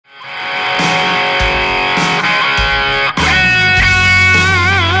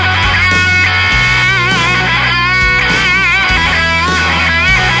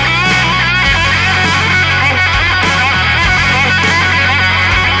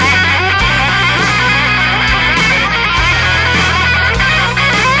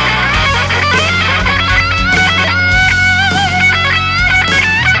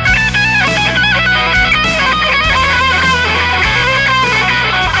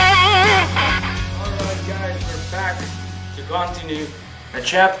continue a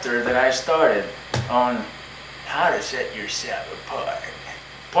chapter that I started on how to set yourself apart.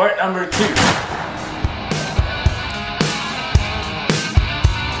 Part number 2.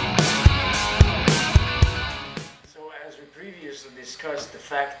 So as we previously discussed, the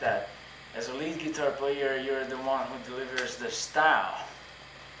fact that as a lead guitar player, you're the one who delivers the style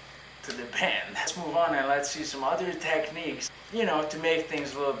to the band. Let's move on and let's see some other techniques, you know, to make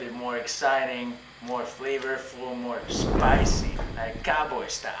things a little bit more exciting, more flavorful, more spicy, like cowboy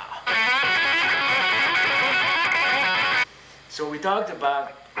style. So we talked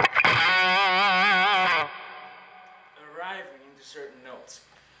about arriving into certain notes,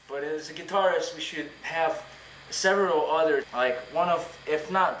 but as a guitarist we should have several other, like one of,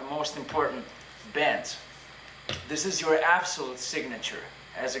 if not the most important, bends. This is your absolute signature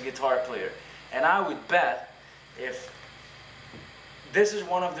as a guitar player, and I would bet if this is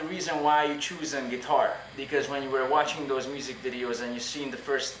one of the reasons why you choose a guitar, because when you were watching those music videos and you seen the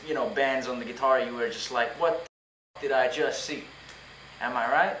first, you know, bends on the guitar, you were just like, what did I just see? Am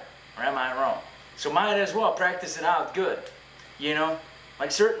I right or am I wrong? So might as well practice it out good, you know? Like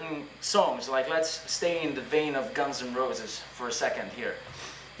certain songs, like let's stay in the vein of Guns N' Roses for a second here.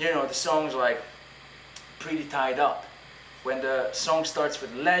 You know, the songs like Pretty Tied Up. When the song starts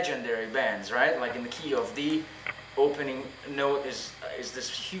with legendary bends, right? Like in the key of D, opening note is this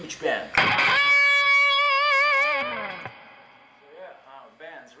huge bend. So yeah,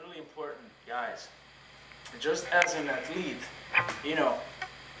 bands, really important, guys. Just as an athlete, you know,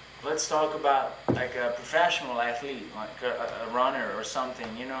 let's talk about like a professional athlete, like a runner or something,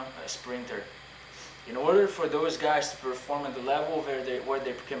 you know, a sprinter. In order for those guys to perform at the level where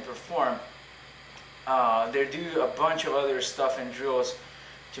they can perform, they do a bunch of other stuff and drills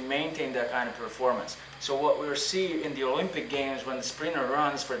to maintain that kind of performance. So what we'll see in the Olympic Games when the sprinter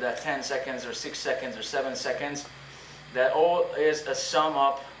runs for that 10 seconds or 6 seconds or 7 seconds, that all is a sum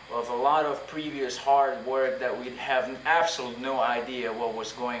up of a lot of previous hard work that we'd have absolutely no idea what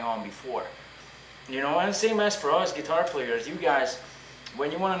was going on before. You know, and same as for us guitar players, you guys,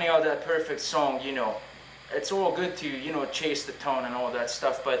 when you want to nail that perfect song, you know, it's all good to, you know, chase the tone and all that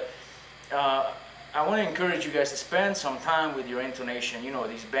stuff, but I want to encourage you guys to spend some time with your intonation. You know,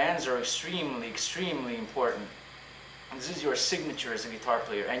 these bends are extremely, extremely important. This is your signature as a guitar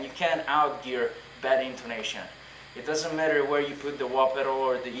player, and you can't outgear bad intonation. It doesn't matter where you put the wah pedal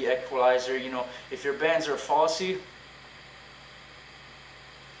or the equalizer, you know, if your bends are falsy.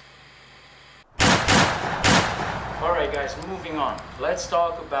 Alright guys, moving on. Let's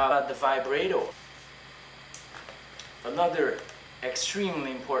talk about the vibrato. Another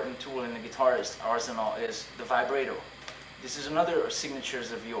extremely important tool in the guitarist arsenal is the vibrato. This is another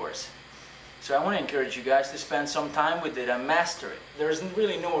signatures of yours. So I want to encourage you guys to spend some time with it and master it. There's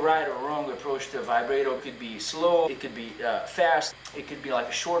really no right or wrong approach to a vibrato. It could be slow, it could be fast, it could be like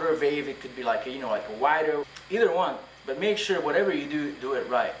a shorter wave, it could be like a, you know, like a wider, either one. But make sure whatever you do, do it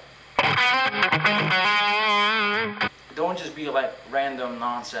right. Don't just be like random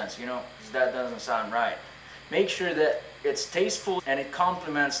nonsense, you know, because that doesn't sound right. Make sure that it's tasteful and it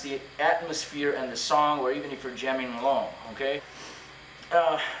complements the atmosphere and the song, or even if you're jamming along, okay?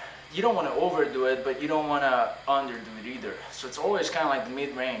 You don't want to overdo it, but you don't want to underdo it either. So it's always kind of like the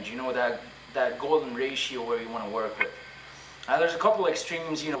mid-range, you know, that golden ratio where you want to work with. Now there's a couple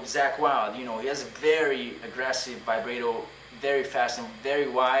extremes, you know, Zakk Wylde, you know, he has a very aggressive vibrato, very fast and very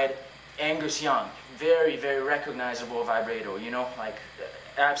wide. Angus Young, very, very recognizable vibrato, you know, like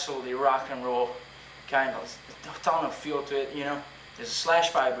absolutely rock and roll, kind of a ton of feel to it, you know. There's a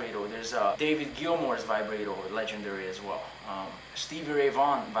Slash vibrato, there's David Gilmour's vibrato, legendary as well. Stevie Ray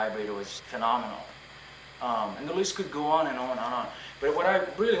Vaughan vibrato is phenomenal. And the list could go on and on and on. But what I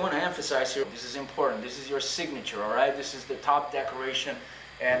really want to emphasize here, this is important, this is your signature, alright? This is the top decoration,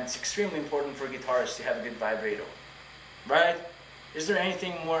 and it's extremely important for guitarists to have a good vibrato, right? Is there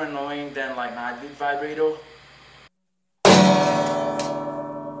anything more annoying than like not good vibrato?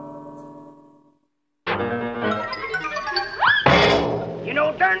 You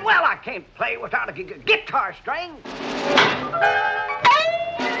know darn well I can't play without a guitar string.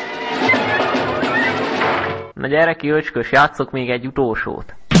 Na gyere ki, öcskös, játsszok még egy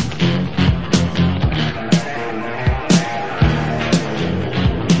utolsót.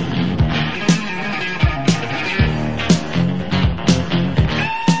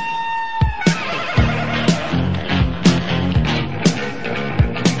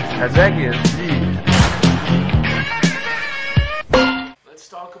 Ez egész így. Let's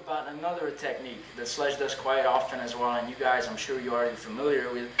talk about another technique that Sledge does quite often as well, and you guys, I'm sure you're already familiar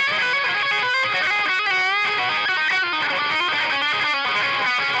with.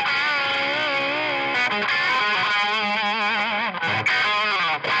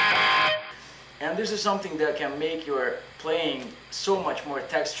 this is something that can make your playing so much more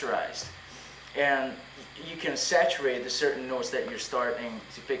texturized, and you can saturate the certain notes that you're starting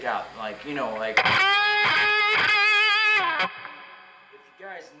to pick out. Like, you know, like, if you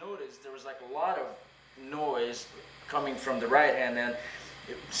guys noticed, there was like a lot of noise coming from the right hand, and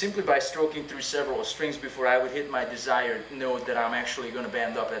simply by stroking through several strings before I would hit my desired note that I'm actually going to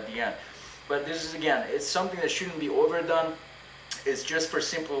band up at the end. But this is, again, it's something that shouldn't be overdone. It's just for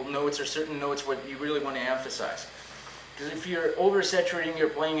simple notes or certain notes what you really want to emphasize. Because if you're oversaturating your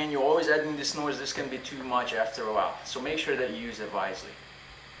playing and you're always adding this noise, this can be too much after a while. So make sure that you use it wisely.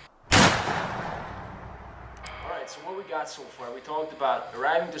 Alright, so what we got so far, we talked about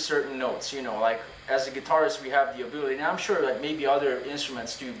arriving to certain notes. You know, like as a guitarist we have the ability, and I'm sure that maybe other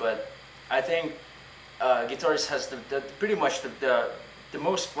instruments too, but I think guitarist has pretty much the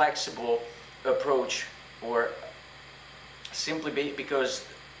most flexible approach, or simply because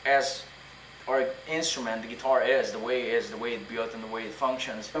as our instrument, the guitar is the way it's built and the way it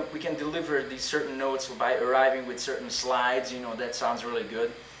functions, we can deliver these certain notes by arriving with certain slides. You know, that sounds really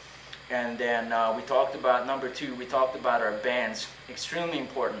good. And then we talked about number 2, we talked about our bends. Extremely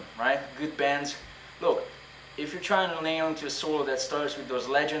important, right? Good bends. Look, if you're trying to nail into a solo that starts with those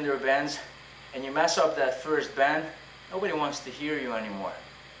legendary bends and you mess up that first bend, nobody wants to hear you anymore.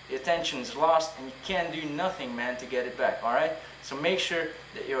 The attention is lost and you can't do nothing, man, to get it back, alright? So make sure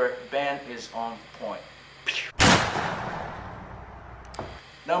that your band is on point.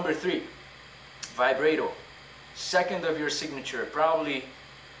 Number 3, vibrato. Second of your signature, probably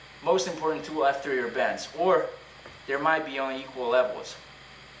most important tool after your bends, or there might be on equal levels.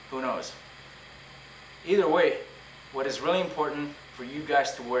 Who knows? Either way, what is really important for you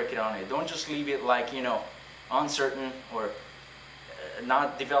guys to work it on it. Don't just leave it like, you know, uncertain or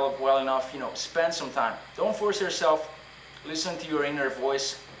not developed well enough. You know, spend some time. Don't force yourself. Listen to your inner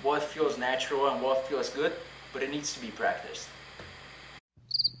voice, what feels natural and what feels good, but it needs to be practiced.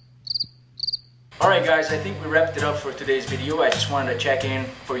 Alright guys, I think we wrapped it up for today's video. I just wanted to check in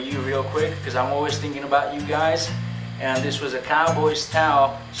for you real quick because I'm always thinking about you guys. And this was a cowboy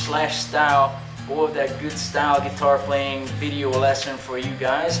style all of that good style guitar playing video lesson for you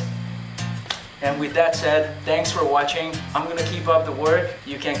guys. And with that said, thanks for watching. I'm gonna keep up the work.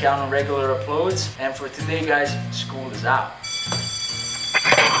 You can count on regular uploads. And for today guys, school is out.